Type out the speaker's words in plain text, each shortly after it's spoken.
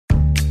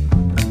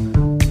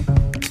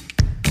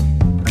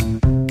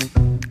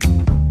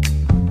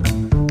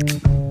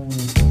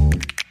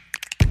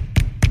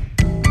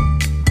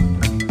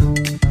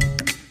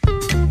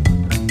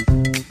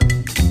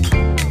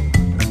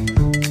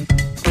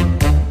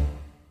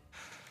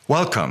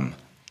Welcome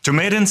to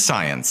Made in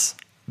Science,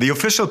 the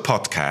official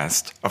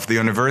podcast of the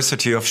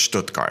University of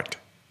Stuttgart.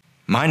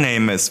 My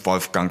name is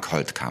Wolfgang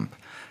Holtkamp,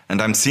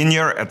 and I'm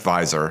Senior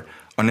Advisor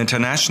on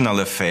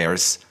International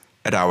Affairs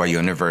at our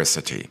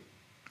university,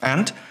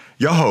 and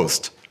your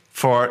host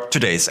for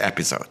today's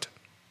episode.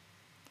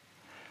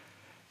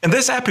 In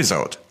this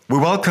episode, we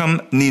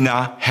welcome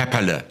Nina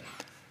Hepperle.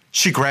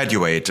 She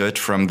graduated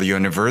from the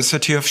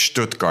University of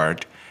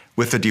Stuttgart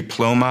with a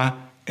diploma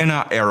in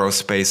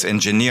aerospace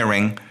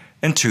engineering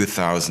in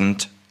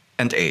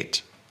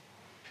 2008.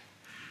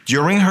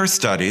 During her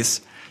studies,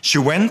 she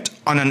went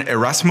on an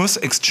Erasmus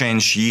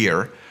exchange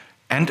year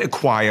and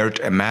acquired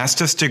a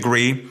master's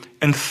degree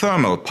in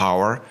thermal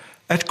power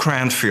at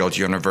Cranfield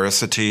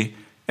University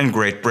in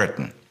Great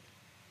Britain.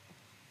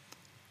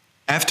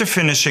 After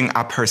finishing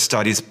up her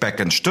studies back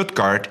in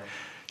Stuttgart,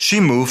 she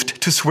moved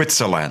to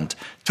Switzerland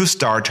to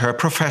start her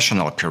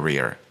professional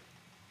career.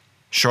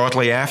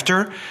 Shortly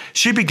after,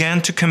 she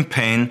began to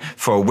campaign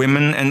for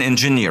women in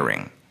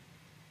engineering.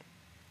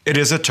 It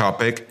is a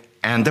topic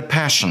and a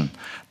passion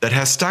that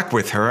has stuck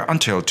with her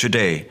until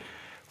today,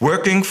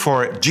 working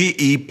for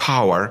GE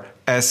Power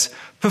as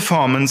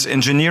Performance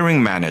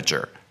Engineering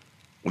Manager,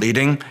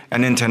 leading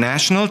an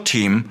international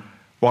team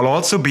while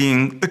also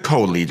being the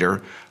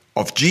co-leader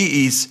of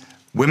GE's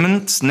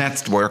Women's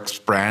Networks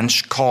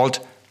branch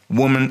called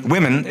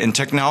Women in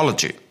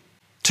Technology.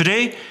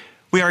 Today,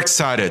 we are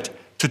excited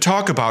to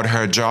talk about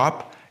her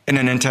job in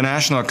an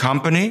international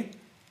company,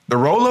 the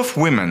role of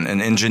women in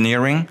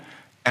engineering,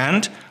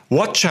 and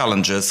what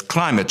challenges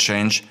climate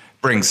change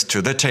brings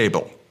to the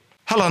table.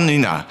 Hello,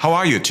 Nina. How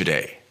are you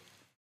today?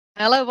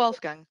 Hello,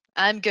 Wolfgang.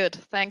 I'm good.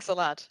 Thanks a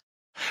lot.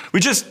 We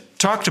just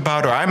talked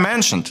about, or I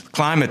mentioned,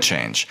 climate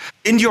change.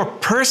 In your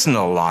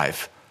personal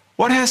life,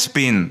 what has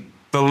been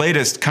the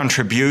latest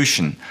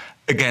contribution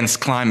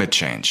against climate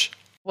change?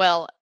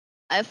 Well,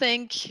 I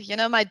think,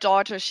 my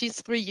daughter,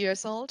 she's 3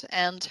 years old,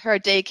 and her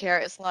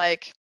daycare is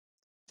like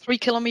 3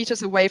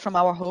 kilometers away from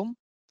our home.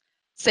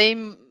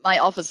 Same, my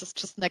office is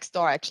just next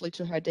door, actually,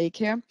 to her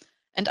daycare.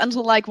 And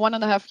until like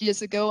 1.5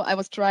 years ago, I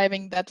was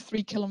driving that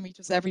 3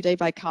 kilometers every day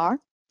by car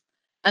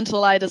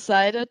until I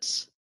decided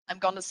I'm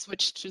going to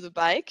switch to the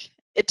bike.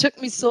 It took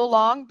me so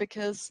long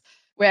because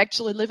we're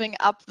actually living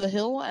up the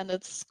hill, and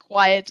it's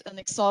quite an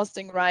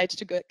exhausting ride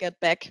to get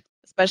back,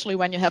 especially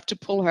when you have to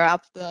pull her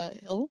up the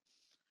hill.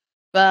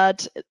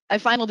 But I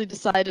finally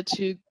decided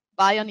to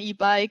buy an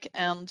e-bike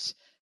and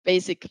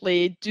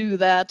basically do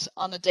that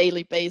on a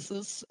daily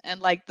basis,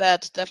 and like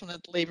that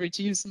definitely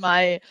reduce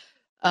my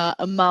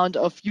amount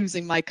of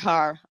using my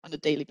car on a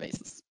daily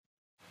basis.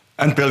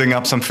 And building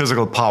up some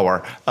physical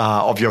power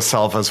of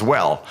yourself as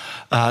well.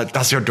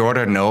 Does your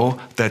daughter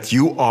know that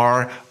you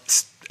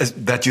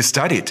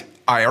studied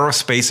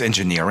aerospace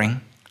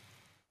engineering?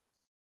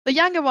 The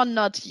younger one,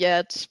 not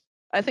yet.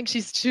 I think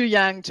she's too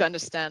young to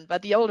understand,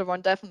 but the older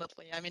one,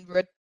 definitely. I mean,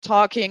 we're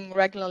talking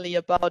regularly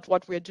about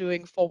what we're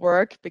doing for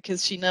work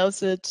because she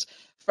knows it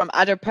from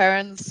other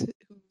parents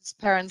whose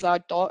parents are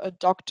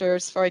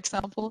doctors, for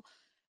example.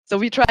 So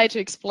we try to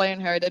explain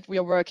her that we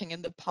are working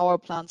in the power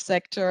plant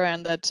sector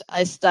and that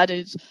I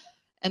studied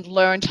and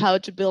learned how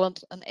to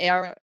build an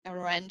aero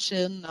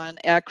engine or an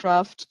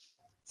aircraft.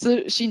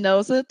 So she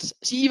knows it.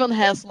 She even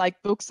has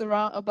like books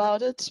around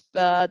about it,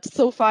 but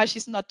so far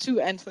she's not too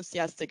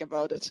enthusiastic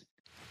about it.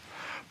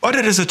 But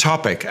it is a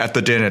topic at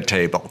the dinner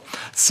table.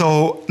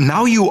 So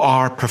now you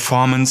are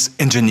Performance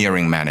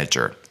Engineering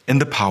Manager in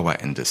the power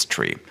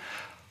industry.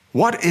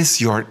 What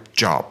is your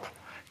job?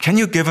 Can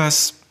you give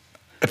us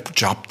a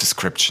job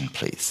description,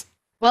 please?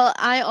 Well,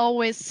 I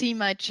always see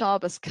my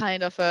job as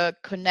kind of a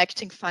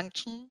connecting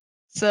function.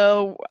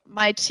 So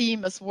my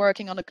team is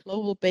working on a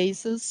global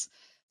basis,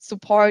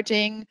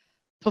 supporting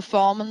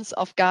performance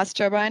of gas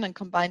turbine and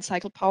combined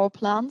cycle power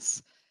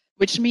plants,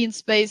 which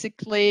means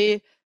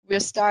basically we're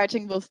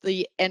starting with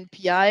the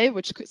NPI,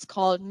 which is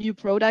called New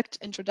Product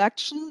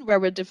Introduction, where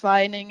we're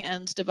defining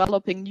and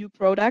developing new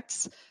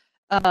products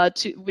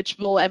which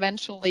will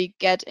eventually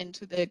get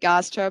into the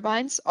gas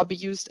turbines or be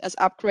used as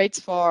upgrades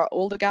for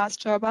older gas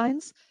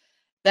turbines.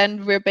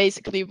 Then we're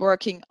basically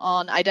working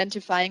on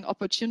identifying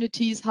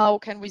opportunities. How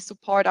can we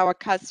support our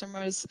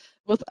customers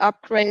with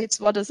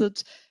upgrades? What is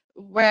it?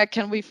 Where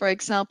can we, for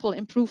example,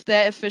 improve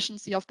their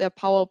efficiency of their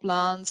power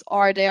plants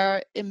or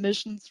their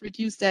emissions,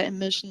 reduce their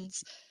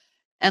emissions,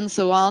 and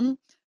so on?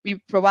 We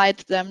provide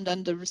them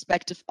then the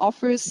respective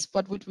offers.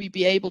 What would we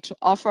be able to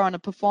offer on a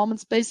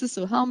performance basis?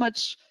 So how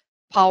much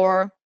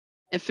power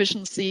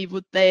efficiency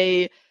would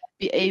they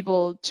be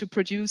able to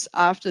produce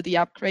after the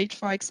upgrade,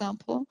 for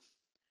example?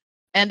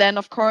 And then,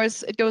 of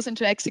course, it goes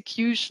into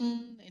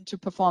execution, into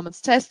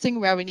performance testing,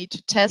 where we need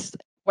to test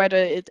whether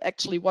it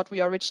actually what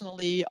we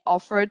originally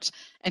offered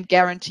and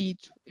guaranteed,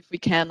 if we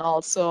can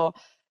also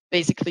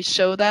basically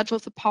show that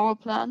with the power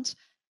plant.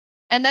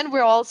 And then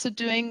we're also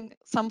doing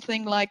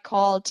something like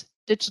called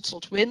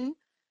digital twin,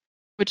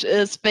 which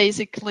is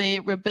basically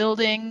we're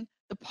building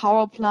the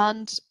power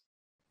plant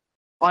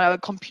or a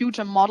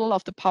computer model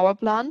of the power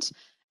plant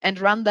and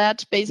run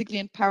that basically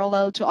in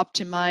parallel to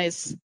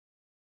optimize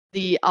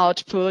the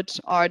output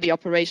or the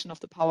operation of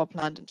the power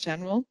plant in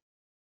general.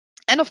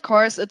 And of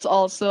course, it's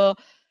also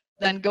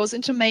then goes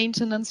into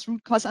maintenance,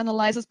 root cause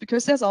analysis,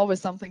 because there's always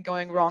something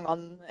going wrong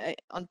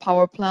on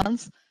power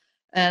plants,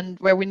 and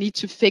where we need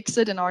to fix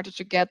it in order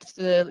to get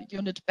the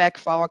unit back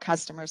for our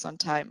customers on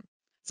time.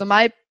 So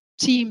my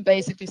team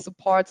basically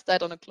supports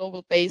that on a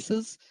global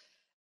basis,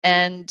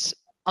 and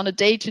on a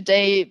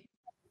day-to-day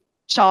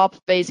job,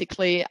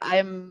 basically,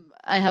 I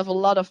have a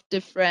lot of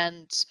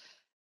different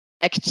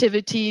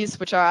activities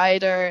which are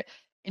either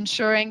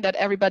ensuring that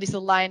everybody's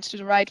aligned to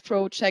the right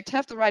project,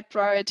 have the right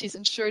priorities,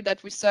 ensure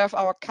that we serve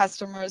our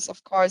customers,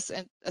 of course,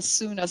 as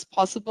soon as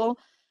possible,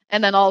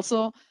 and then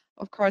also,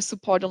 of course,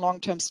 support a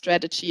long-term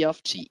strategy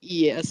of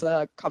GE as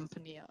a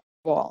company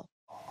overall.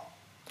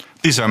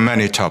 These are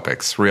many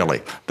topics,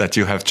 really, that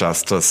you have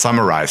just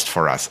summarized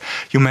for us.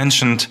 You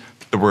mentioned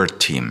the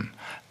word team,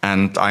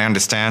 and I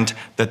understand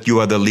that you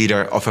are the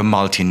leader of a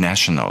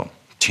multinational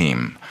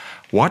team.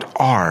 What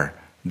are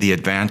the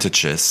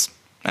advantages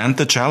and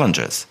the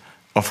challenges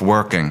of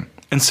working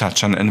in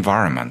such an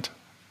environment?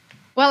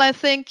 Well, I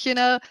think,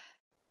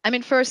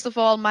 first of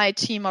all, my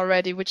team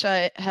already, which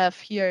I have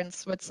here in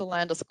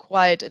Switzerland, is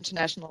quite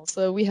international.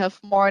 So we have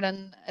more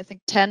than, I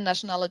think, 10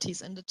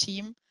 nationalities in the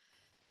team,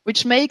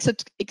 which makes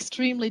it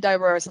extremely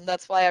diverse. And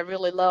that's why I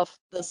really love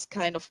this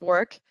kind of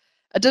work.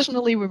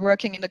 Additionally, we're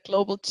working in a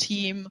global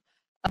team.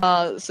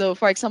 So,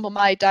 for example,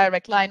 my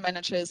direct line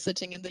manager is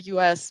sitting in the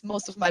US.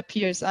 Most of my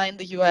peers are in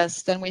the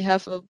US. Then we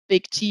have a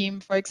big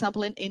team, for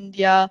example, in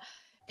India,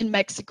 in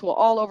Mexico,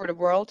 all over the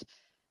world.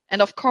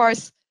 And of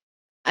course,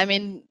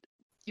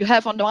 you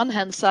have on the one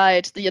hand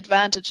side the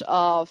advantage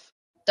of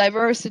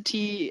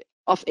diversity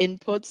of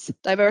inputs,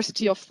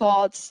 diversity of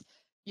thoughts.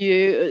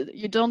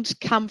 You don't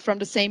come from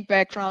the same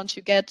background.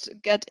 You get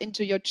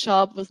into your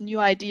job with new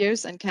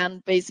ideas and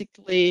can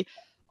basically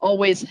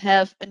always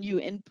have a new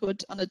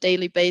input on a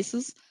daily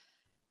basis.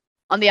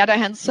 On the other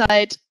hand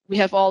side, we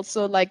have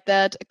also like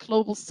that a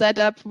global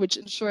setup which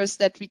ensures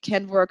that we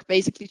can work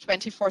basically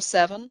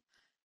 24/7,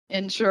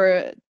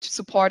 ensure to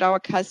support our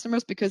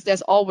customers, because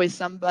there's always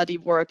somebody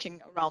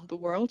working around the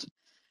world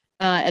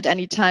at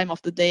any time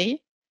of the day.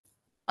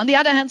 On the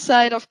other hand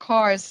side, of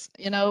course,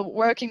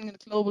 working in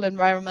a global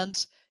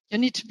environment, you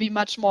need to be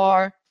much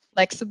more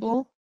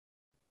flexible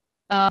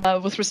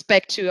with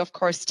respect to, of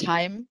course,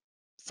 time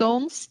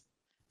zones.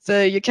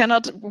 So you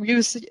cannot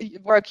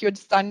work your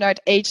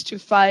standard 8 to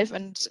 5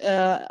 and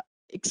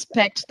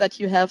expect that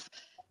you have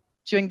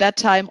during that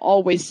time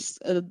always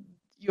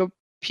your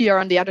peer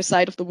on the other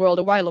side of the world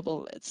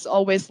available. It's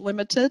always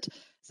limited.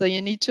 So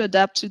you need to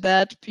adapt to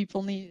that.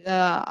 People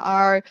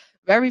are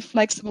very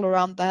flexible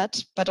around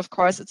that. But of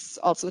course, it's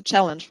also a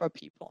challenge for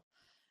people.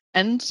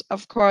 And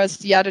of course,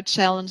 the other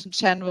challenge in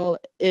general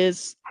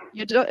is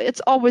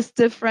it's always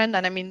different.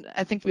 And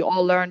I think we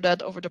all learned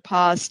that over the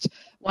past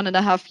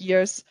 1.5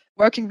 years.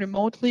 Working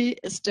remotely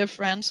is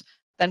different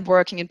than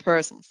working in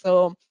person.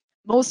 So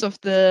most of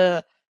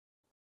the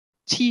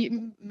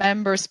team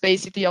members,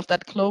 basically, of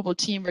that global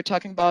team, we're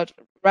talking about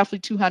roughly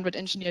 200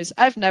 engineers,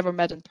 I've never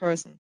met in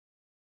person.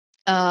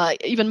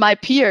 Even my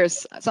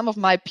peers, some of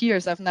my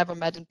peers I've never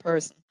met in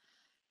person.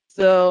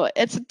 So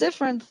it's a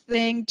different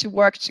thing to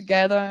work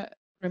together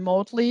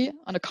remotely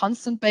on a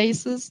constant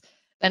basis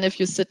than if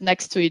you sit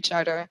next to each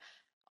other.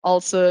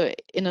 Also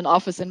in an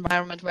office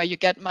environment where you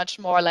get much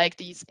more like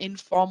these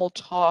informal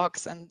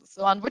talks and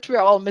so on, which we're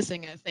all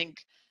missing, I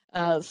think,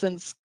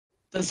 since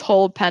this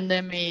whole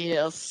pandemic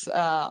is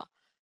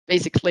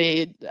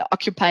basically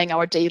occupying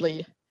our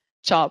daily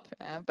job.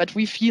 But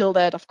we feel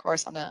that, of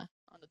course, on a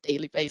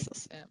daily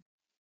basis. Yeah.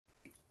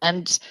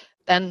 And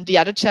then the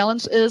other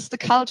challenge is the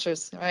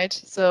cultures, right?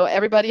 So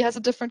everybody has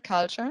a different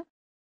culture.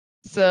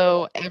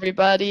 So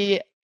everybody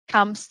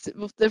comes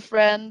with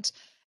different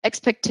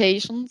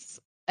expectations,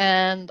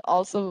 and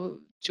also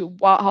to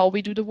how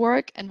we do the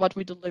work and what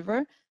we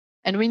deliver.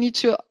 And we need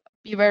to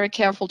be very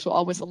careful to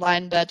always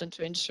align that and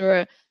to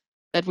ensure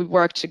that we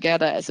work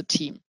together as a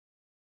team.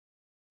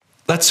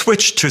 Let's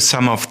switch to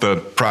some of the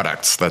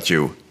products that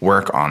you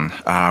work on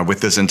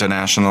with this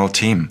international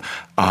team.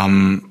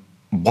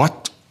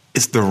 What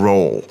is the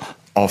role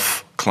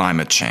of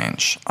climate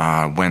change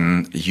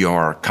when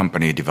your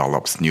company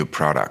develops new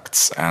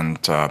products?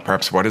 And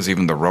perhaps what is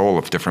even the role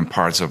of different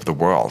parts of the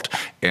world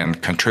in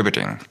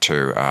contributing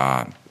to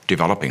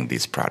developing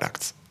these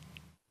products?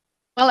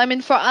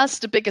 Well, for us,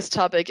 the biggest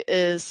topic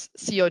is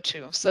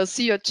CO2. So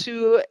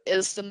CO2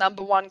 is the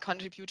 #1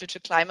 contributor to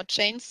climate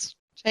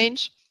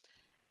change.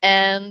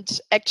 And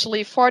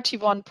actually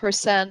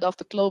 41% of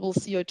the global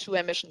CO2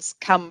 emissions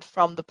come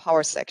from the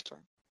power sector.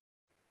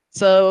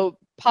 So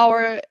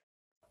power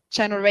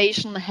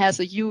generation has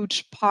a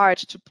huge part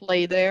to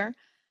play there,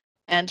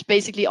 and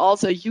basically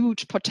also a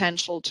huge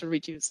potential to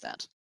reduce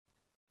that.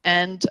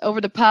 And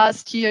over the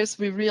past years,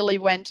 we really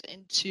went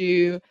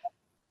into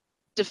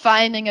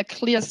defining a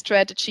clear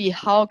strategy.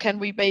 How can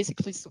we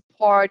basically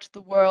support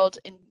the world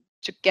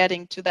into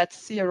getting to that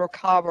zero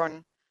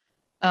carbon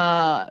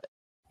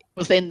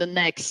within the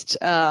next,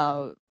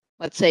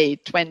 let's say,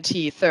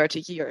 20,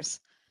 30 years.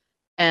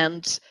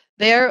 And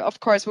there, of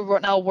course, we were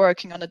now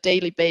working on a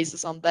daily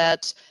basis on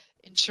that,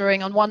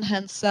 ensuring on one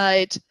hand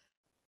side,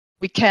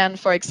 we can,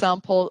 for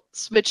example,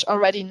 switch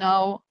already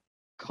now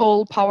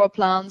coal power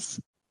plants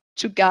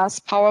to gas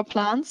power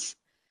plants,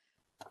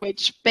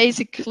 which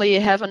basically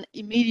have an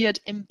immediate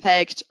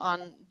impact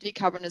on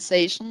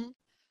decarbonization.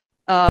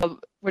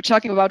 We're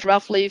talking about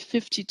roughly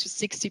 50 to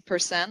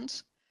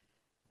 60%,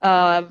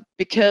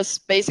 because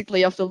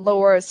basically of the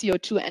lower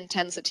CO2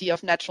 intensity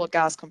of natural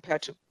gas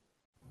compared to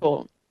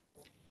coal.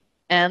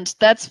 And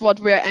that's what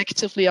we're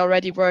actively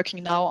already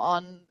working now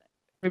on,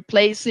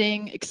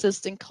 replacing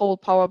existing coal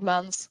power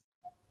plants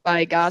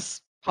by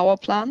gas power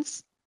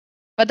plants.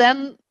 But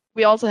then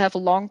we also have a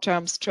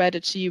long-term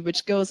strategy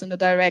which goes in the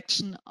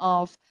direction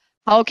of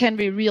how can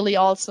we really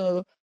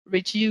also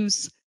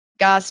reduce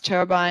gas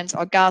turbines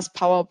or gas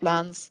power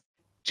plants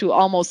to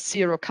almost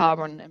zero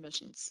carbon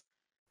emissions.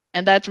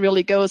 And that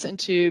really goes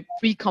into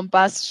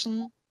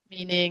pre-combustion,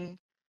 meaning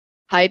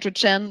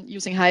hydrogen,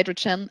 using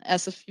hydrogen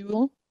as a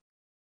fuel,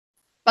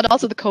 but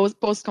also the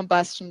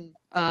post-combustion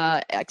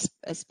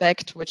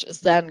aspect, which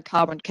is then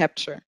carbon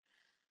capture.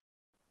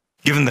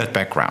 Given that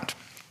background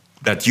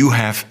that you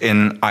have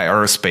in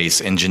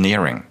aerospace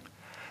engineering,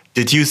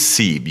 did you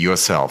see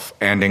yourself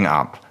ending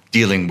up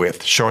dealing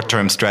with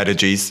short-term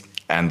strategies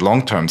and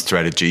long-term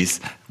strategies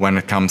when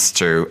it comes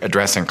to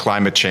addressing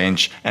climate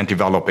change and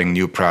developing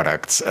new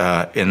products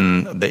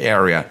in the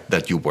area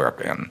that you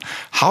work in?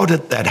 How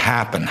did that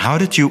happen? How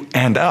did you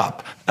end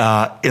up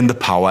in the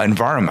power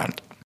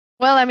environment?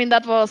 Well, I mean,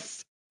 that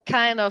was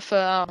kind of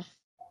a,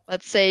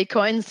 let's say,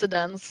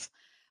 coincidence.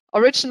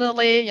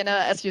 Originally,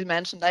 as you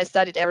mentioned, I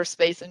studied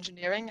aerospace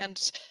engineering,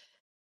 and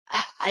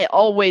I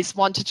always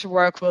wanted to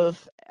work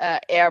with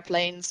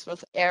airplanes,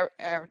 with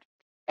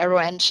aero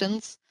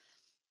engines.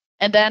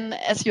 And then,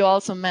 as you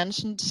also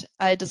mentioned,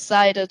 I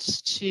decided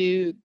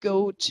to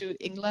go to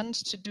England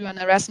to do an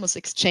Erasmus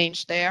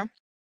exchange there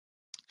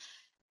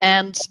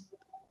and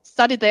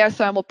studied there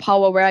thermal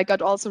power, where I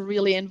got also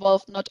really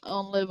involved not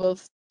only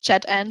with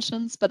jet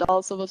engines, but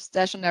also with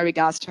stationary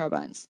gas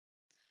turbines.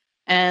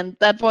 And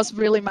that was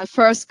really my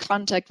first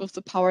contact with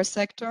the power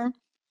sector.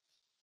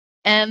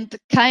 And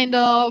kind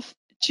of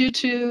due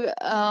to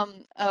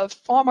a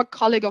former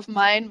colleague of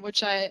mine,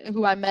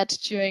 who I met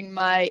during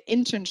my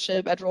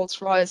internship at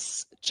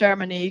Rolls-Royce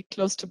Germany,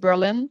 close to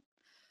Berlin,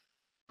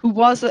 who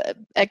was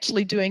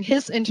actually doing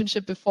his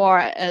internship before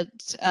at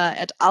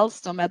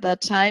Alstom at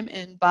that time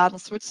in Baden,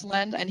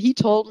 Switzerland, and he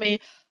told me,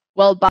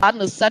 well,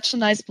 Baden is such a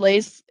nice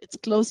place. It's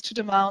close to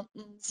the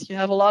mountains. You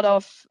have a lot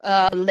of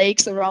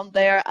lakes around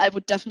there. I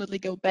would definitely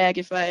go back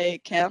if I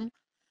can.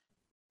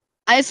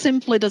 I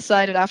simply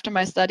decided after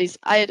my studies,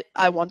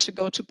 I want to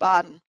go to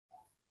Baden.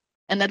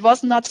 And that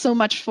was not so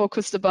much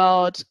focused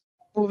about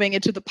moving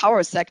into the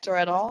power sector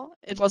at all.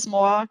 It was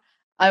more,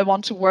 I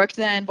want to work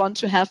there and want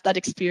to have that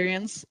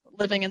experience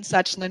living in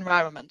such an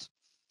environment.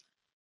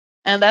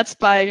 And that's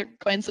by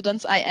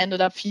coincidence, I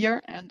ended up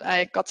here and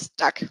I got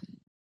stuck.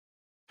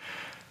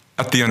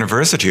 At the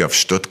University of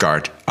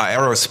Stuttgart,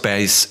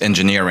 aerospace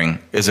engineering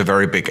is a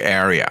very big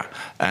area.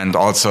 And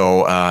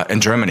also in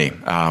Germany,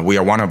 we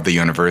are one of the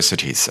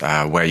universities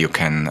where you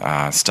can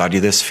study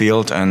this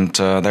field, and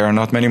there are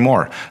not many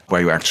more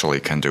where you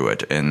actually can do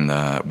it in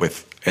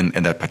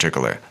that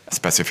particular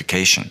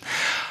specification.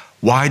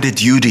 Why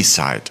did you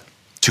decide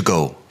to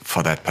go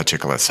for that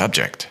particular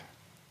subject?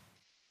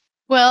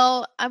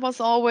 Well, I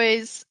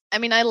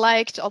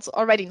liked also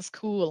already in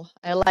school,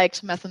 I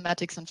liked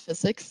mathematics and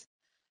physics.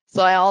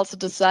 So I also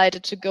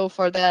decided to go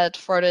for that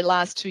for the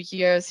last 2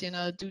 years,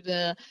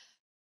 do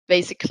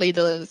basically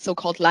the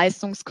so-called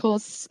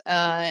Leistungskurs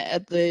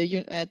at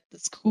the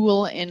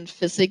school in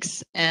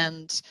physics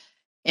and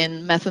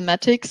in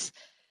mathematics.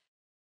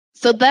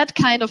 So that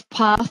kind of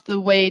paved the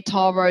way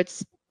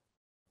towards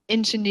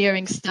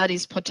engineering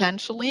studies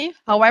potentially.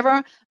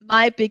 However,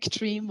 my big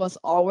dream was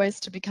always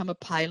to become a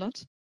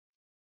pilot.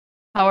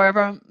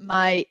 However,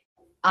 my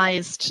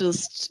eyes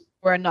just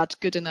were not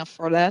good enough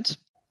for that.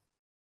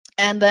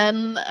 And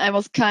then I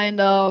was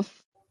kind of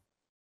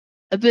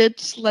a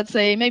bit, let's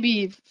say,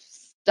 maybe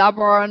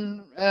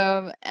stubborn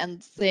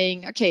and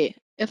saying, okay,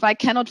 if I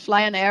cannot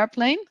fly an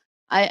airplane,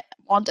 I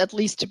want at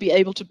least to be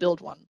able to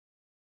build one.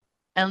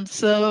 And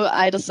so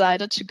I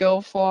decided to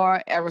go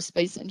for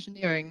aerospace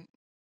engineering.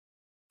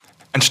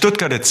 And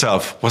Stuttgart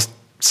itself was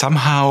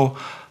somehow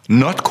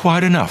not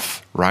quite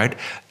enough, right?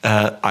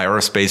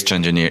 Aerospace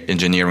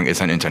engineering is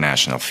an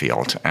international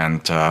field,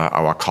 and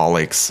our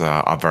colleagues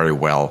are very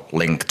well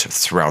linked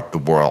throughout the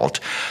world.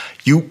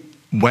 You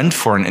went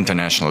for an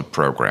international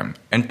program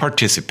and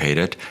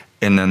participated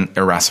in an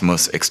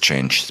Erasmus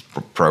exchange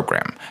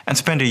program and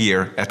spent a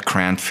year at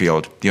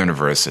Cranfield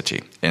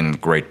University in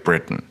Great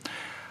Britain.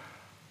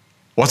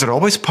 Was it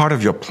always part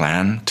of your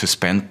plan to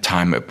spend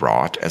time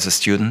abroad as a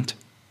student?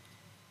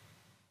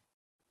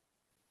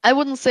 I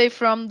wouldn't say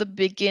from the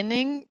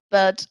beginning,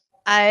 but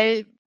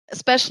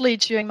especially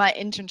during my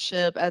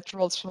internship at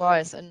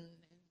Rolls-Royce in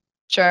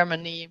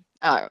Germany,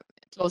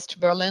 close to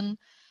Berlin,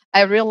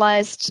 I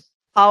realized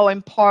how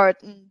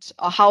important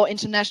or how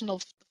international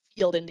the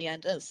field in the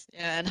end is,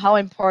 and how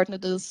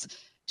important it is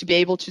to be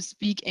able to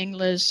speak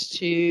English,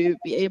 to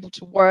be able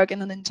to work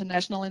in an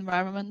international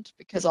environment,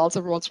 because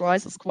also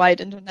Rolls-Royce is quite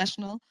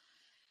international.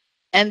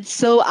 And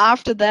so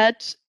after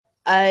that,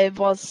 I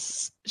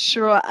was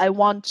sure I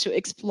want to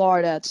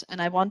explore that,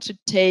 and I want to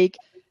take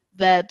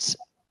that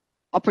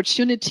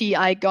opportunity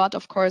I got,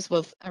 of course,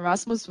 with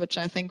Erasmus, which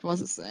I think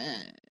was,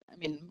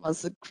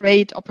 was a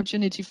great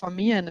opportunity for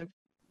me and a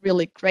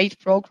really great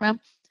program,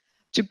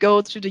 to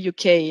go to the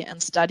UK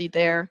and study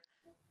there.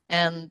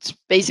 And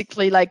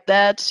basically like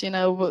that,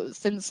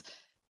 since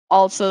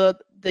also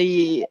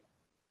the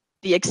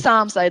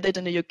exams I did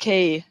in the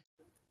UK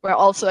were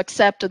also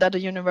accepted at the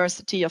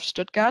University of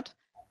Stuttgart,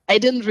 I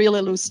didn't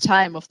really lose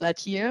time of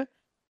that year,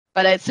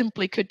 but I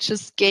simply could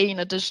just gain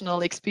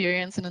additional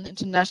experience in an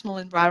international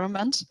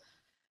environment,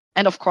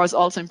 and of course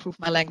also improve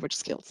my language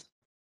skills.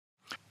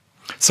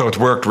 So it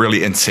worked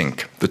really in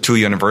sync. The two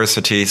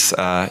universities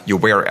you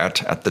were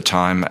at the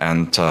time,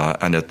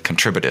 and it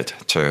contributed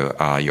to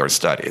your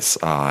studies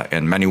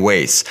in many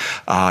ways.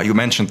 You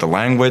mentioned the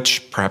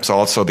language, perhaps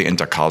also the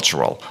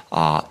intercultural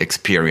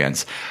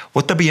experience.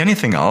 Would there be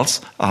anything else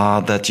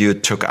that you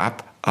took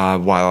up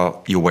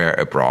while you were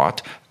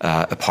abroad,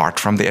 apart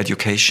from the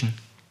education?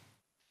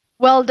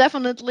 Well,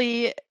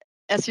 definitely,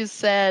 as you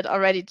said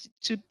already,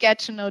 to get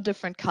to know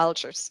different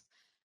cultures.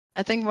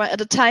 I think at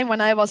the time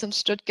when I was in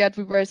Stuttgart,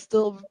 we were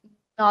still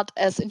not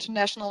as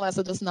international as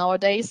it is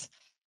nowadays,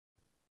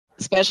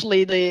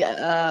 especially the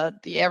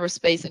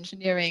aerospace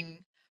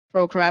engineering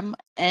program.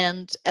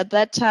 And at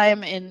that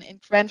time in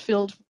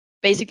Cranfield,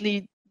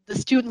 basically the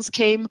students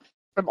came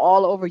from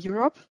all over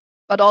Europe,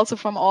 but also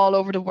from all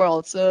over the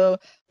world. So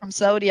from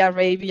Saudi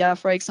Arabia,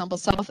 for example,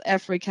 South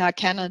Africa,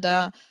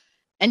 Canada,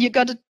 and you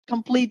got a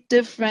complete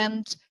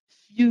different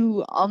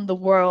view on the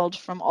world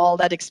from all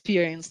that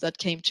experience that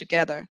came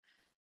together.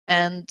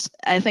 And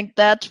I think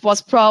that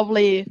was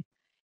probably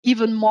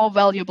even more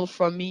valuable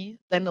for me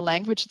than the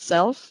language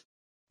itself,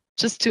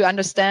 just to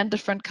understand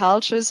different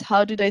cultures.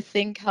 How do they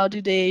think? How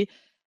do they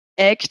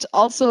act?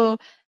 Also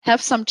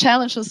have some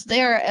challenges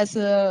there as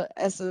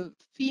a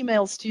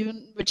female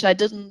student, which I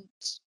didn't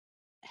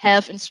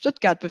have in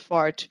Stuttgart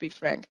before, to be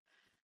frank.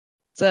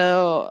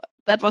 So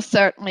that was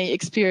certainly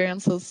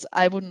experiences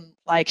I wouldn't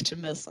like to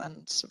miss, and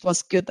it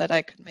was good that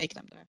I could make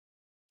them there.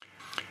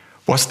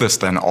 Was this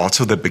then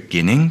also the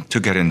beginning to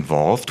get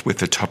involved with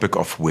the topic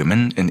of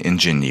women in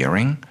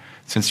engineering?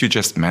 Since you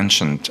just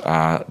mentioned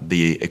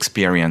the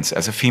experience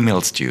as a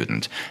female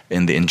student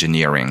in the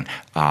engineering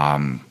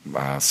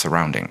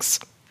surroundings.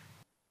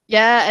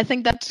 Yeah, I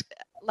think that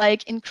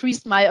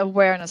increased my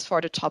awareness for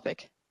the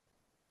topic.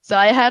 So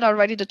I had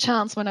already the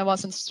chance when I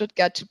was in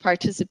Stuttgart to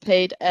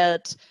participate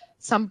at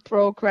some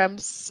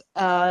programs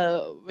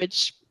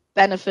which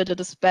benefited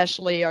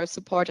especially or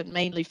supported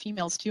mainly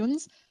female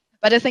students.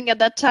 But I think at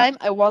that time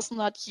I was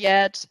not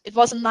yet, it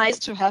wasn't nice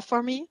to have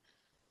for me,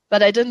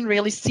 but I didn't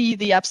really see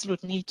the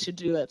absolute need to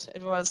do it.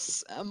 It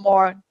was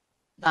more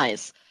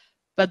nice.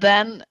 But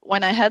then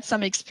when I had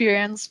some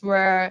experience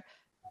where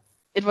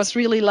it was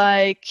really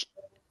like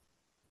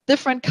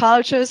different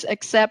cultures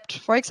accept,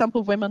 for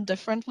example, women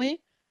differently,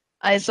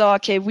 I saw,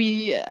 okay,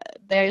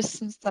 there's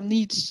some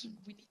need,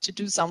 we need to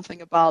do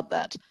something about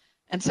that.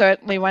 And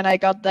certainly when I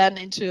got then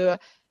into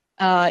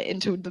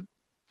the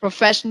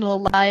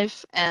professional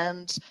life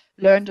and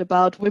learned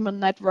about women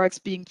networks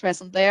being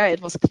present there,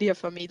 it was clear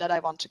for me that I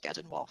want to get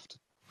involved.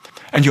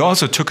 And you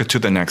also took it to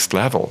the next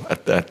level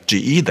at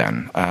GE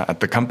then,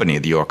 at the company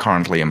that you are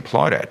currently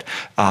employed at.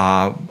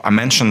 I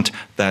mentioned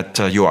that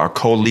you are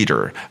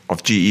co-leader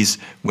of GE's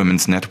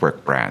Women's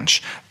Network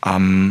branch.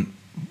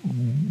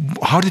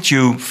 How did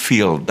you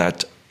feel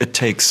that it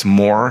takes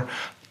more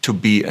to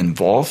be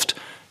involved?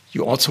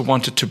 You also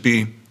wanted to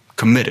be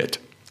committed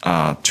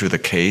to the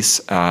case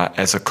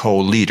as a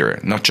co-leader,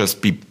 not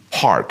just be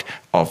part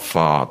of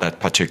that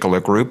particular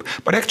group,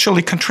 but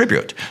actually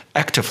contribute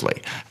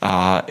actively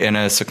in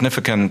a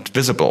significant,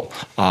 visible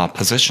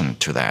position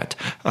to that.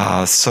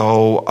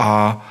 So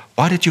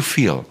why did you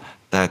feel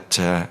that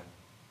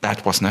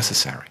that was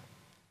necessary?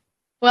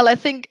 Well, I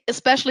think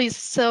especially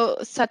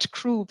such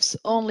groups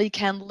only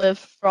can live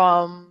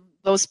from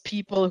those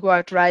people who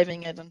are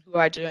driving it and who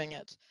are doing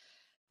it.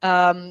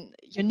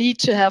 You need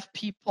to have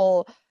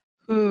people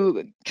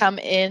who come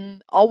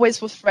in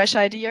always with fresh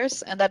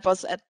ideas. And that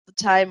was at the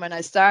time when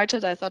I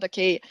started. I thought,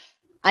 okay,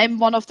 I'm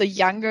one of the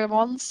younger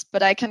ones,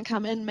 but I can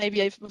come in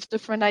maybe with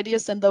different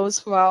ideas than those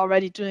who are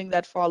already doing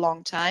that for a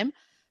long time.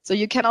 So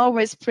you can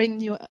always bring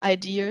new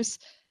ideas.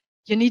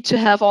 You need to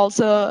have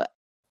also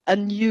a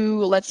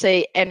new, let's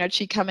say,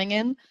 energy coming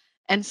in.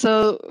 And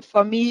so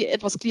for me,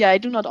 it was clear I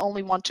do not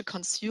only want to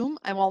consume,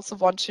 I also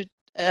want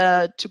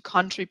to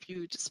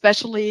contribute,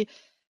 especially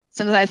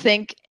since I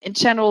think in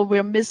general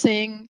we're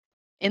missing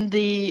in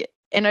the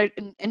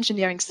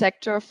engineering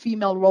sector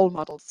female role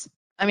models.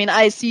 I mean,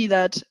 I see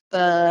that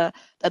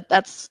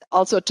that's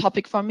also a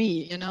topic for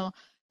me,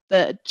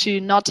 to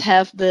not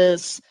have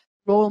this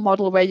role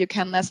model where you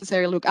can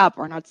necessarily look up,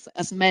 or not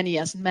as many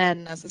as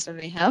men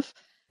necessarily have.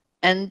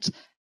 And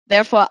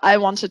Therefore, I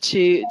wanted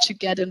to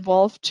get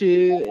involved,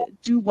 to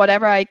do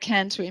whatever I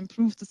can to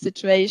improve the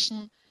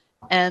situation,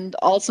 and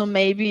also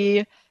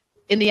maybe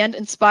in the end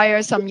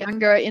inspire some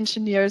younger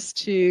engineers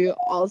to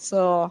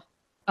also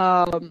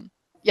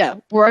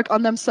work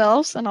on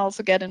themselves and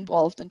also get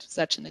involved into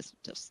such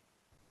initiatives.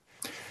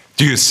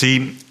 Do you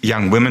see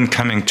young women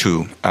coming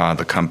to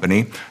the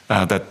company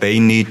that they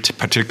need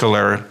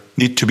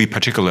to be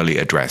particularly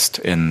addressed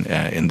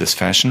in this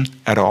fashion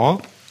at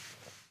all?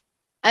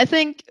 I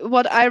think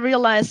what I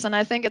realized, and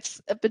I think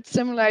it's a bit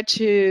similar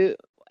to,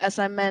 as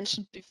I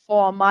mentioned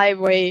before, my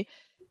way.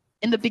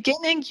 In the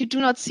beginning, you do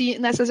not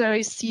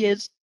necessarily see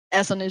it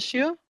as an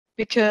issue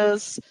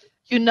because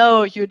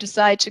you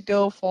decide to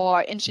go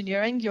for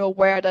engineering. You're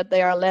aware that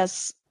there are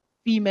less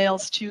female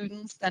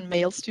students than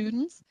male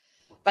students.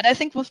 But I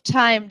think with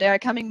time, there are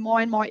coming more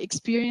and more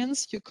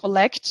experience you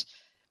collect,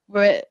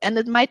 and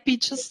it might be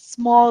just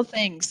small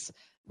things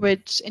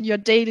which in your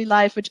daily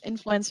life, which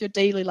influence your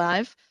daily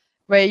life,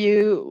 where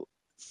you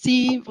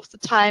see with the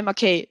time,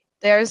 okay,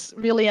 there's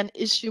really an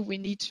issue we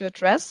need to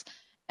address.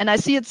 And I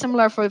see it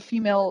similar for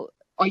female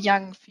or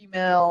young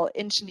female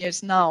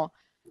engineers now.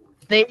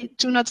 They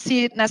do not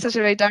see it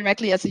necessarily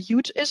directly as a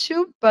huge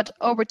issue, but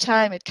over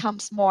time it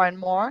comes more and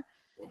more.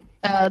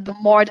 The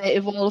more they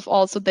evolve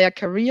also their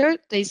career,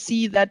 they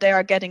see that they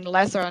are getting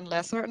lesser and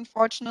lesser,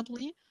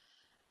 unfortunately.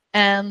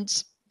 And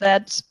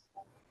that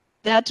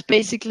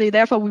basically,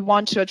 therefore, we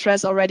want to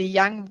address already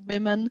young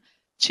women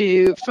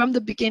to, from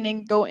the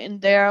beginning, go in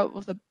there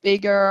with a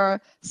bigger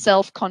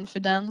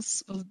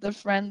self-confidence, with a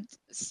different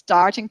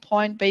starting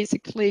point,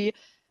 basically,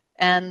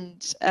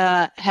 and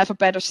have a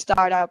better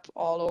startup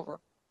all over.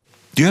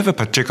 Do you have a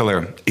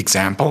particular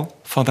example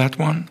for that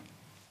one?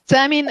 So,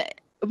 I mean,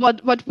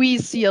 what we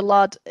see a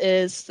lot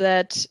is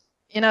that,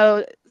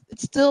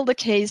 it's still the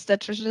case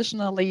that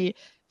traditionally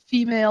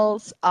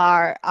females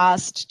are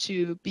asked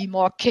to be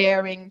more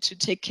caring, to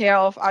take care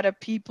of other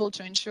people,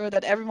 to ensure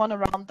that everyone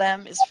around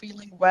them is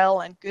feeling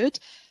well and good,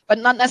 but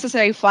not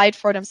necessarily fight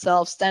for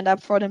themselves, stand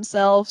up for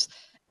themselves,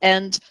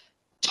 and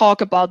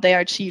talk about their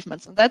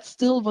achievements. And that's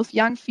still with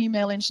young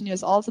female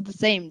engineers also the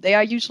same. They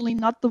are usually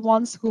not the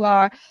ones who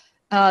are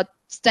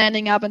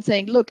standing up and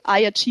saying, look, I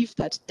achieved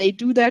that. They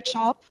do their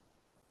job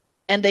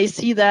and they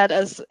see that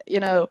as,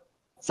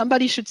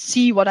 somebody should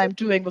see what I'm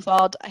doing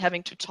without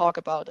having to talk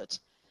about it.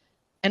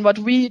 And what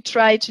we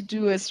try to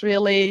do is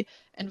really,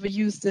 and we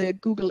use the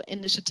Google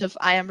initiative,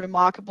 I Am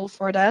Remarkable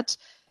for that,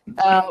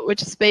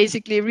 which is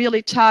basically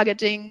really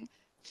targeting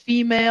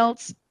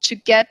females to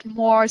get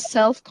more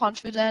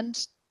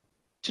self-confident,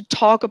 to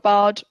talk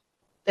about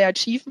their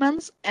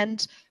achievements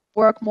and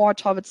work more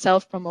towards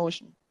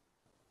self-promotion.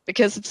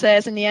 Because it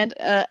says in the end,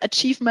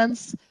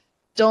 achievements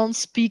don't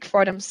speak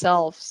for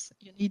themselves.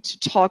 You need to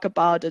talk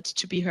about it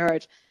to be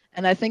heard.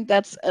 And I think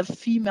that's a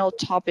female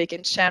topic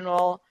in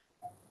general,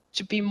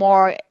 to be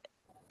more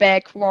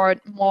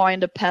backward, more in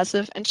the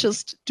passive, and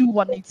just do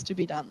what needs to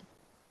be done.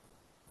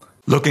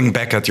 Looking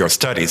back at your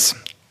studies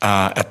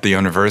at the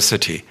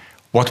university,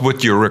 what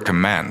would you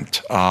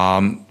recommend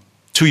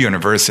to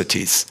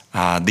universities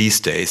these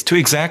days to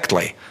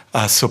exactly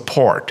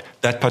support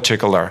that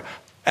particular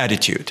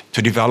attitude,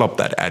 to develop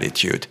that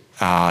attitude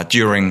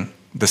during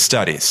the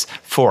studies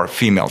for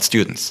female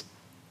students?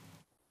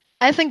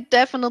 I think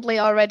definitely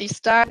already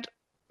start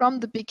from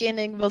the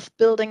beginning with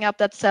building up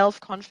that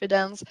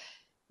self-confidence,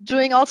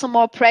 doing also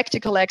more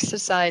practical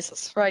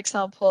exercises. For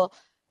example,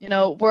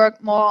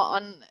 work more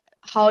on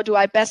how do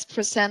I best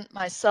present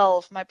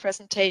myself, my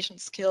presentation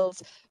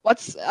skills.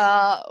 What's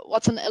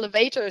an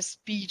elevator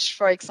speech,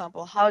 for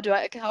example? How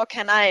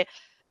can I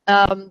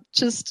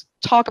just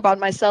talk about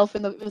myself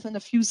within a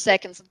few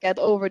seconds and get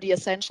over the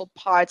essential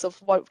parts of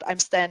what I'm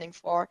standing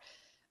for?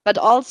 But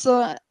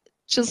also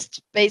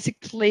just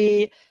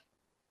basically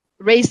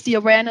raise the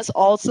awareness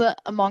also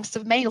amongst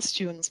the male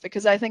students,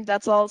 because I think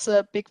that's also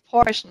a big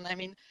portion. I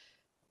mean,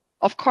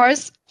 of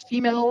course,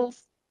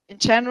 females in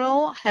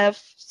general have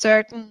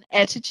certain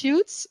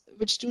attitudes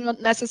which do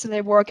not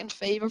necessarily work in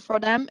favor for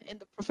them in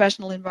the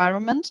professional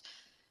environment.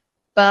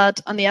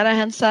 But on the other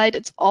hand side,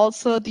 it's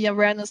also the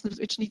awareness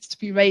which needs to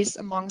be raised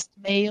amongst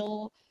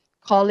male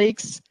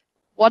colleagues.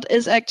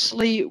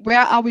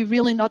 Where are we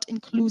really not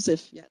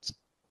inclusive yet?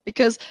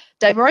 Because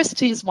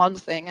diversity is one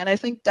thing, and I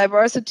think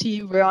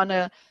diversity, we're on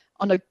a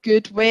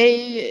good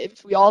way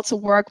if we also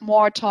work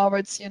more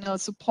towards,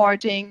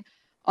 supporting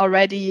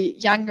already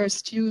younger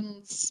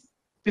students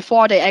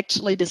before they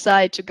actually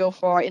decide to go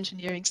for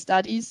engineering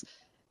studies.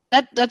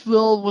 That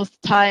will, with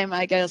time,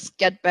 I guess,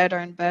 get better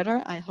and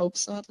better. I hope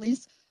so, at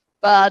least.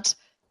 But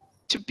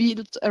to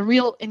be a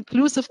real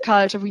inclusive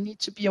culture, we need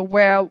to be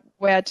aware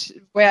where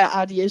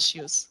are the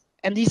issues.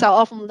 And these are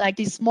often like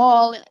these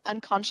small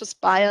unconscious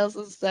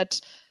biases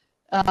that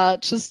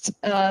just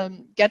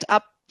get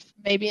up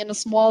maybe in a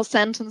small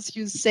sentence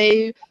you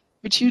say,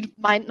 which you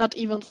might not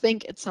even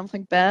think it's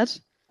something bad,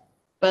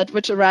 but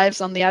which arrives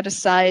on the other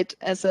side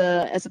as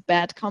a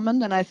bad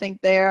comment. And I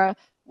think there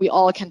we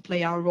all can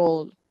play our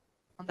role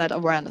on that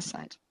awareness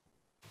side.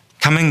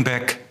 Coming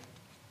back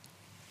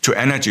to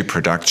energy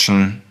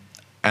production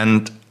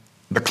and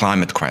the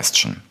climate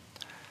question.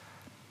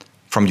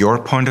 From your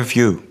point of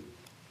view,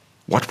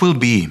 what will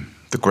be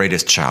the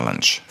greatest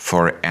challenge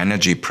for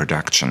energy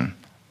production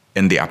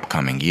in the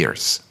upcoming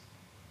years?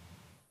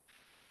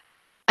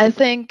 I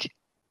think,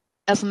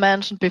 as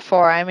mentioned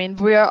before,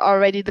 we are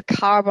already, the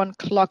carbon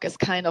clock is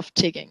kind of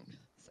ticking,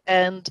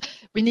 and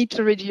we need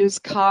to reduce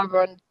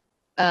carbon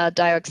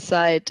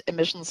dioxide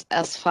emissions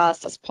as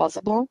fast as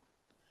possible.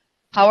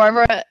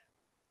 However,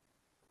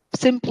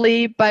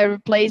 simply by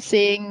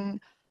replacing,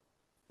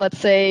 let's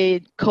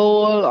say,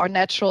 coal or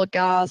natural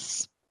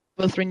gas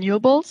with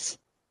renewables,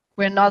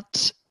 we're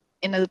not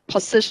in a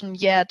position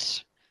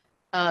yet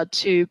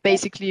to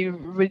basically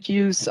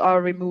reduce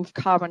or remove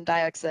carbon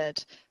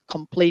dioxide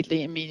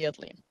completely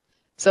immediately.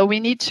 So we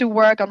need to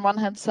work on one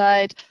hand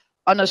side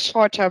on a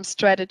short-term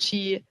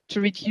strategy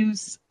to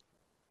reduce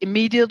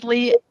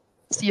immediately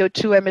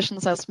CO2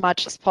 emissions as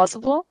much as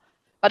possible.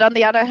 But on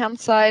the other hand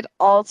side,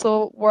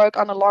 also work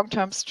on a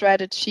long-term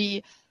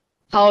strategy.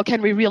 How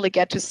can we really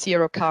get to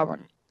zero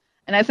carbon?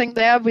 And I think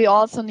there we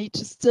also need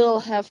to still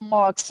have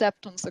more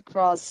acceptance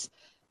across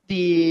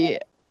the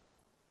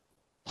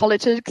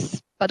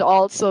politics, but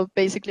also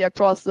basically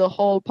across the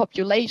whole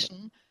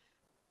population,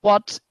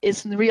 what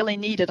is really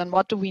needed and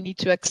what do we need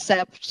to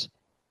accept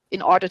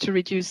in order to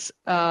reduce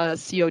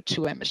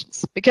CO2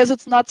 emissions. Because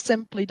it's not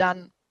simply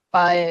done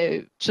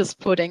by just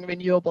putting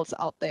renewables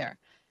out there.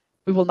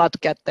 We will not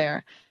get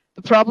there.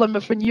 The problem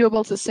with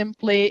renewables is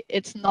simply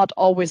it's not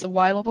always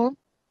available.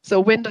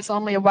 So wind is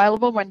only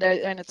available when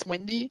it's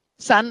windy.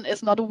 Sun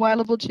is not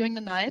available during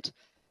the night.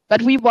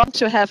 But we want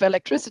to have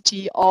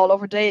electricity all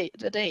over the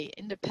day,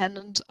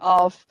 independent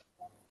of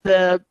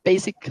the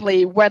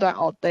basically weather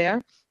out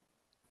there.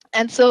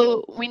 And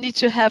so we need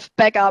to have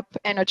backup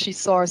energy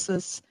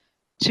sources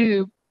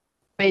to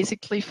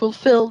basically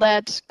fulfill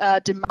that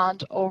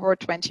demand over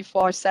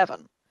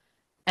 24/7.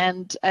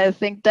 And I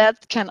think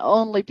that can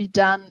only be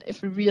done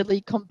if we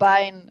really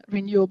combine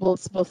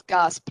renewables with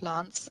gas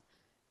plants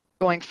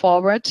going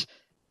forward,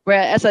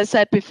 where, as I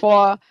said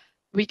before,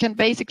 we can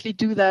basically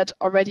do that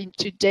already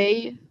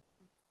today,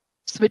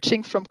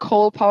 switching from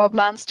coal power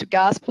plants to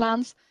gas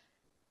plants.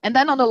 And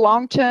then on the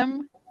long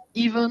term,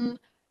 even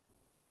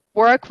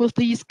work with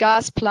these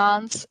gas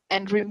plants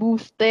and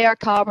remove their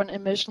carbon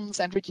emissions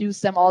and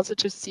reduce them also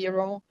to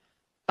zero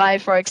by,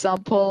 for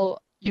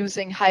example,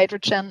 using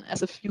hydrogen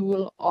as a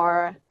fuel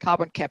or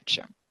carbon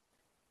capture.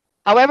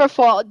 However,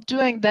 for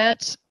doing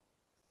that,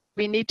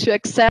 we need to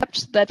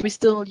accept that we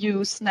still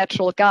use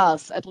natural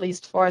gas, at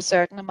least for a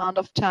certain amount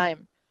of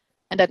time.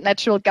 And that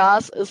natural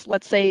gas is,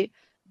 let's say,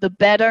 the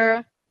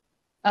better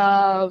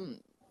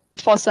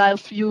fossil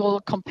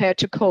fuel compared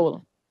to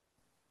coal.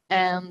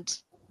 And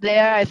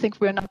there, I think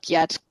we're not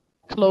yet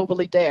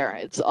globally there.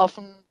 It's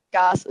often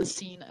gas is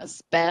seen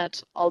as bad,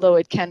 although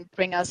it can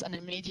bring us an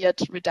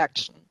immediate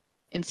reduction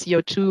in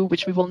CO2,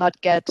 which we will not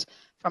get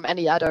from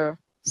any other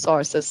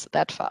sources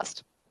that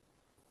fast.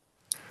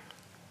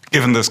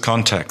 Given this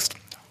context,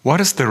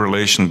 what is the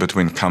relation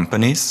between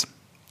companies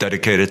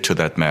dedicated to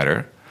that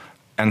matter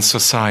and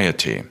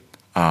society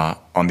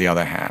on the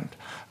other hand?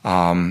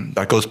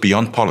 That goes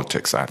beyond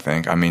politics, I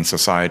think. I mean,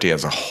 society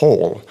as a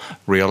whole,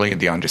 really,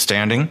 the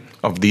understanding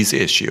of these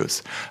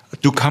issues.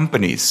 Do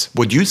companies,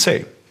 would you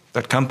say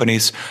that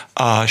companies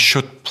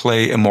should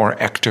play a more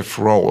active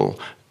role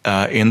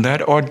in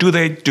that, or do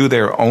they do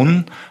their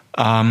own,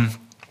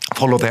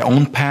 follow their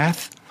own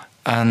path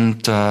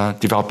and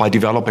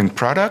developing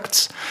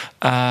products?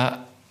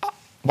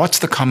 What's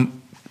the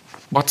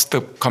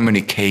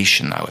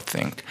communication, I would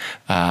think,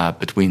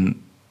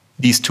 between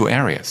these two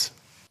areas?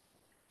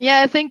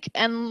 Yeah, I think,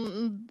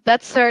 and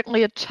that's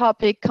certainly a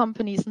topic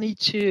companies need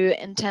to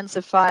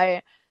intensify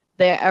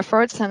their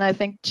efforts, and I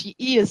think GE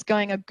is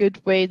going a good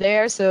way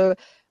there. So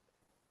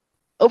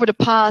over the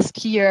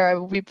past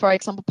year, we, for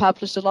example,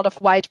 published a lot of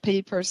white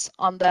papers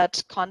on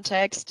that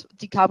context,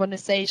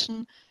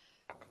 decarbonization.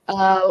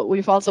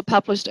 We've also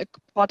published a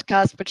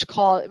podcast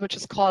which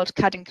is called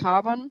Cutting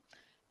Carbon.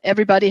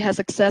 Everybody has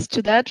access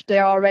to that.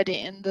 They're already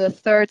in the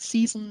 3rd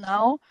season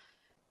now,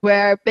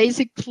 where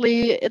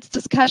basically it's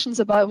discussions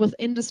about with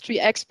industry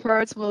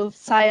experts, with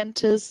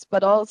scientists,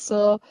 but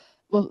also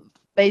with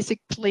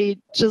basically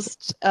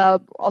just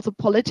also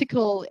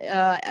political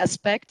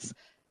aspects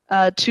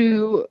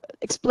to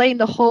explain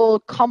the whole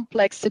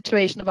complex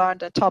situation around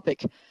that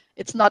topic.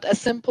 It's not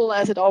as simple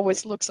as it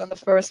always looks in the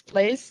first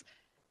place.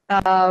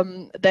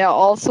 There are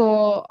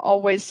also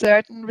always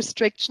certain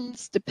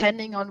restrictions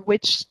depending on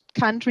which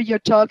country you're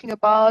talking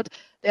about.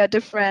 There are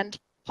different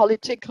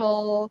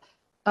political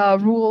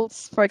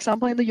rules, for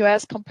example, in the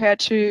US compared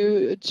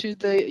to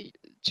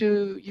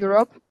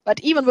Europe. But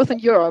even within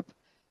Europe,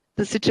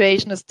 the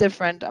situation is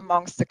different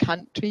amongst the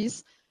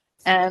countries,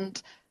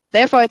 and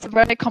therefore it's a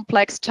very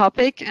complex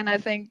topic. And I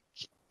think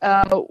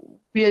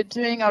we are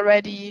doing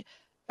already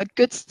a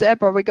good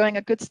step, or we're going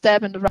a good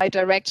step in the right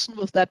direction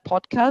with that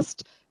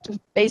podcast to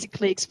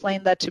basically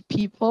explain that to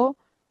people.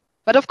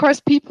 But of course,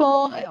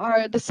 people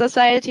or the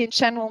society in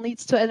general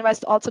needs to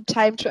invest also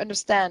time to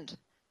understand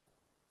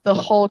the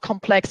whole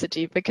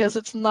complexity, because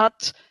it's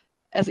not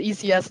as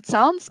easy as it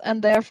sounds,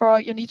 and therefore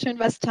you need to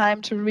invest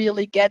time to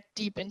really get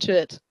deep into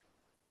it.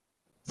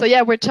 So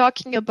yeah, we're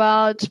talking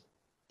about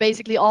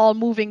basically all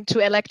moving to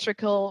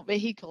electrical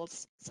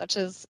vehicles, such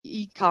as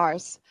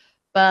e-cars.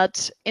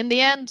 But in the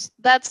end,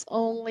 that's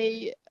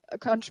only a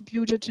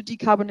contributor to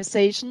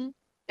decarbonization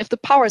if the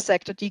power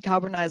sector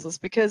decarbonizes,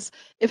 because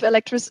if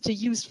electricity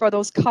used for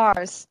those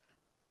cars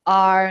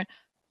is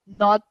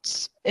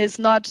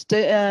not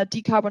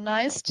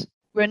decarbonized,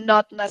 we're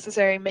not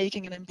necessarily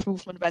making an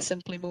improvement by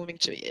simply moving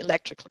to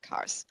electrical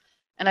cars.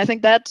 And I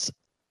think that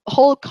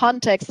whole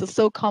context is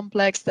so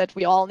complex that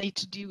we all need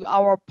to do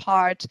our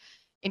part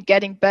in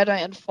getting better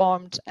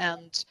informed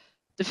and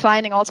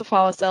defining also for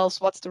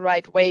ourselves what's the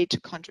right way to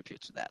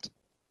contribute to that.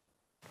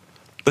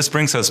 This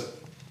brings us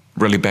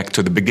really back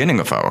to the beginning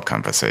of our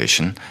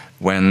conversation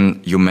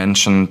when you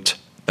mentioned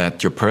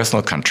that your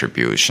personal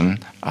contribution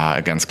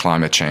against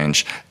climate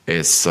change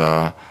is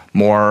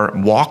more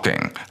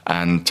walking,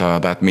 and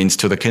that means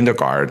to the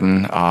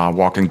kindergarten,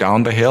 walking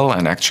down the hill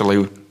and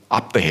actually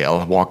up the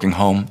hill, walking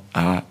home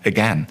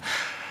again.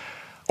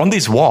 On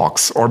these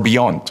walks or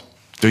beyond,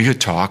 do you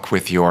talk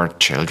with your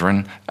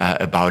children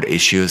about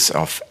issues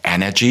of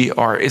energy,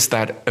 or is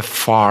that a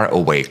far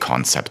away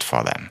concept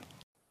for them?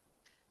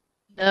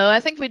 No, I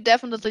think we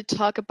definitely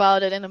talk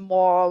about it in a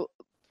more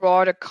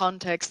broader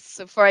context.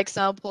 So for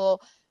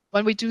example,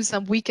 when we do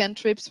some weekend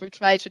trips, we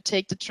try to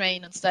take the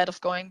train instead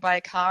of going by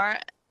car,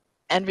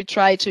 and we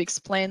try to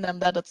explain them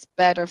that it's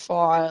better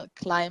for our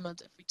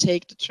climate if we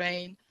take the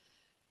train.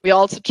 We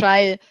also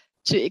try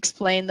to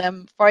explain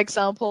them, for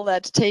example,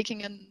 that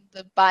taking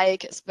the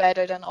bike is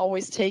better than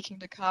always taking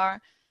the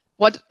car.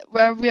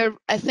 Where we're,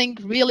 I think,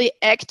 really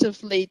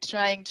actively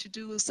trying to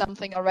do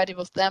something already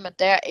with them at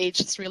their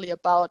age is really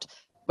about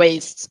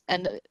waste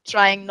and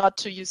trying not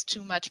to use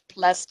too much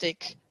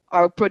plastic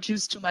or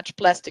produce too much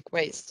plastic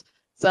waste.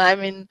 So, I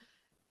mean,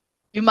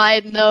 you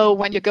might know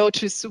when you go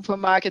to a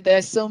supermarket,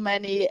 there's so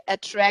many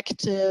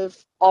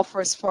attractive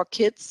offers for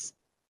kids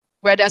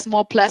where there's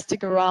more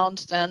plastic around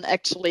than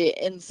actually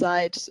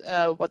inside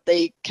what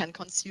they can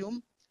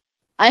consume.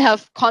 I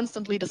have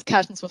constantly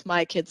discussions with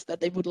my kids that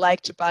they would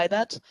like to buy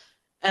that.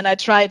 And I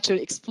try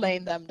to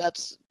explain them that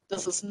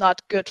this is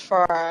not good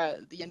for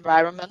the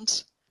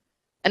environment.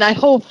 And I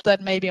hope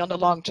that maybe on the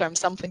long term,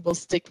 something will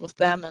stick with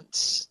them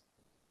and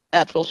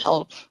that will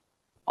help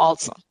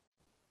also.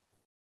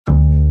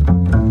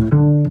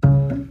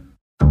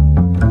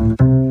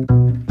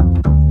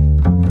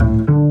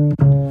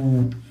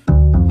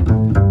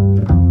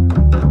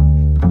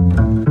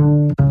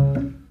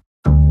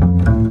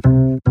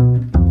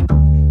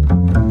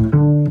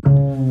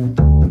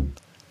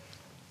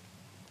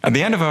 At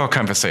the end of our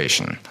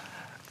conversation,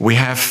 we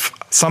have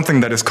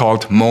something that is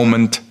called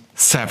Moment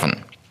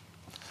 7.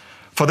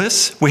 For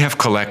this, we have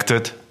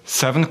collected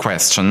 7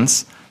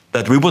 questions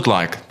that we would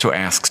like to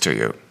ask to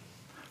you.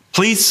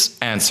 Please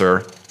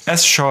answer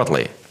as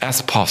shortly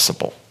as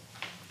possible.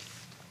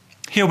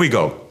 Here we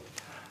go.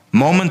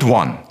 Moment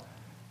 1.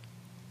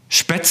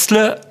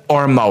 Spätzle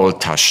or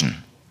Maultaschen?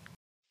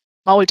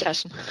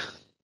 Maultaschen.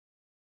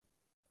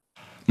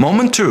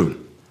 Moment 2.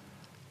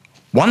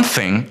 One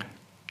thing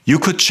you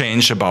could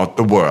change about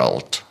the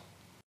world.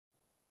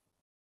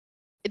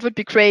 It would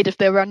be great if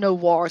there were no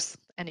wars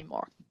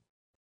anymore.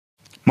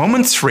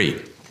 Moment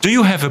 3. Do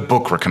you have a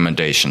book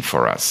recommendation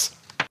for us?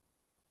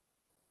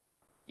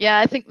 Yeah,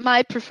 I think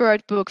my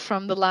preferred book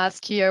from the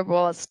last year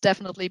was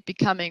definitely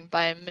Becoming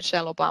by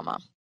Michelle Obama.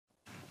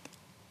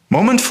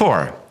 Moment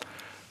 4.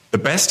 The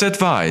best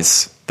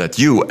advice that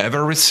you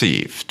ever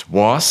received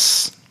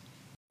was?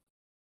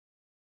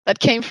 That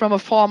came from a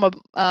former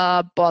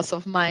boss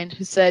of mine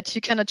who said,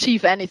 you can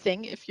achieve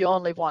anything if you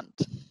only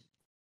want.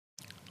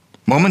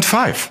 Moment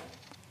 5.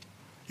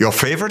 Your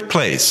favorite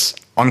place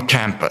on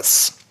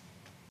campus?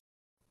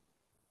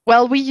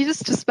 Well, we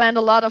used to spend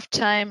a lot of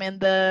time in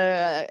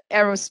the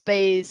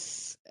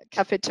aerospace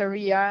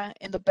cafeteria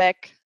in the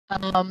back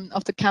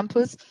of the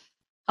campus.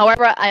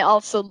 However, I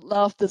also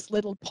love this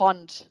little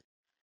pond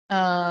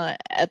on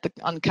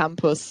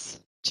campus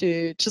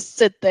to just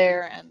sit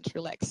there and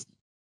relax.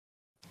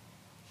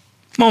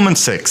 Moment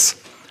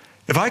 6.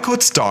 If I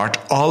could start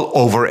all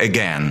over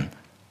again,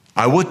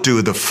 I would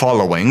do the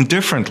following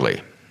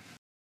differently.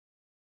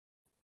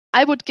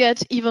 I would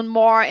get even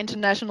more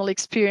international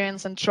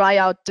experience and try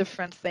out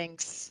different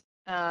things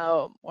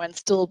when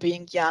still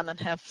being young and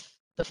have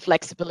the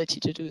flexibility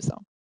to do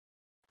so.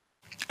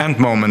 And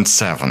moment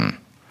 7.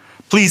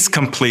 Please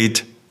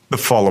complete the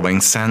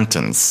following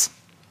sentence.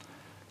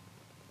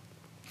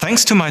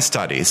 Thanks to my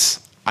studies,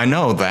 I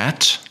know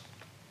that...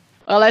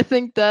 Well, I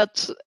think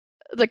that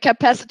the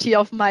capacity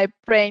of my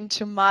brain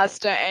to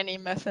master any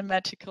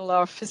mathematical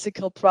or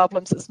physical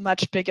problems is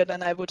much bigger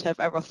than I would have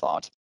ever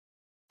thought.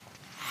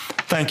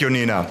 Thank you,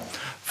 Nina,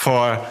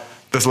 for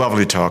this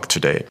lovely talk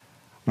today.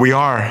 We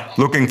are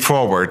looking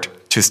forward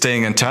to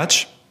staying in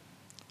touch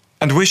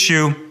and wish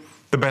you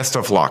the best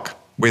of luck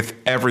with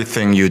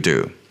everything you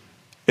do,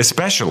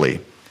 especially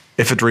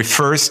if it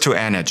refers to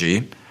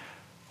energy,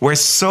 where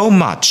so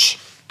much,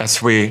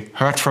 as we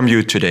heard from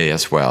you today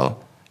as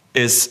well,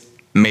 is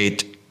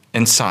made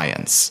in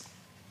science.